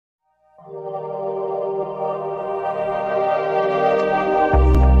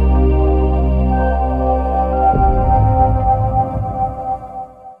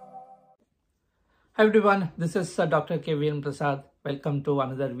Everyone, this is Dr.KVN Prasad. Welcome to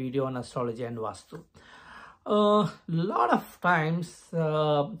another video on astrology and Vastu. Lot of times,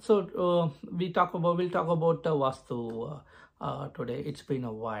 we'll talk about Vastu today. It's been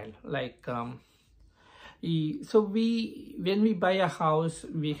a while. When we buy a house,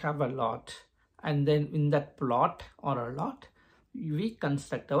 we have a lot, and then in that plot or a lot, we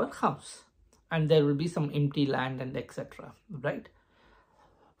construct our house, and there will be some empty land and etc. Right?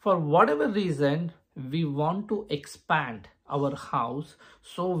 For whatever reason, we want to expand our house,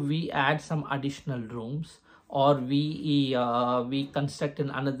 so we add some additional rooms, or we construct in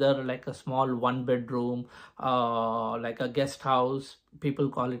another, like a small one bedroom, like a guest house. People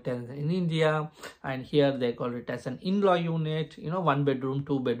call it as in India, and here they call it as an in-law unit, one bedroom,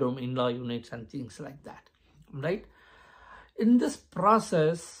 two bedroom in-law units and things like that, right? In this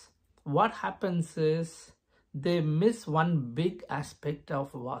process, what happens is they miss one big aspect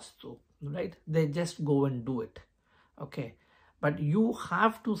of Vastu, right? They just go and do it, okay? But you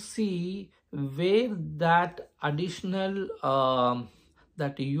have to see where that additional,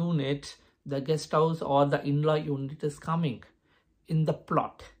 that unit, the guest house or the in-law unit is coming in the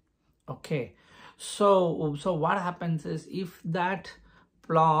plot, okay? So what happens is, if that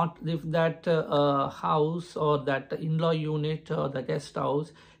plot, if that house or that in-law unit or the guest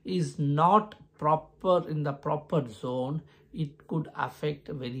house is not proper in the proper zone, it could affect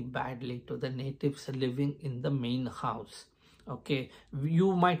very badly to the natives living in the main house, okay?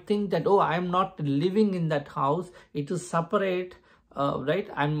 You might think that, oh, I'm not living in that house, it is separate, right?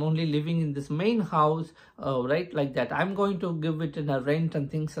 I'm only living in this main house, right? Like that, I'm going to give it in a rent and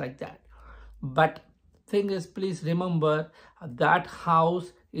things like that. But thing is, please remember that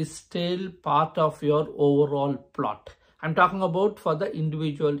house is still part of your overall plot. I'm talking about for the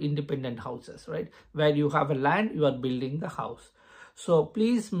individual independent houses, right? Where you have a land, you are building the house. So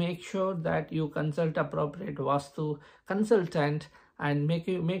please make sure that you consult appropriate Vastu consultant and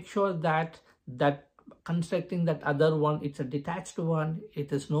make sure that constructing that other one, it's a detached one,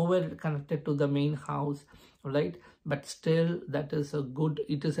 it is nowhere connected to the main house, right? But still that is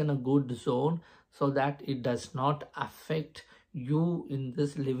it is in a good zone, so that it does not affect you in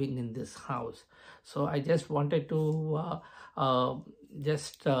this living in this house. So I just wanted to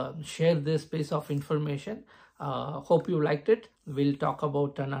share this piece of information. Hope you liked it. We'll talk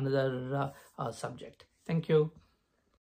about another subject. Thank you.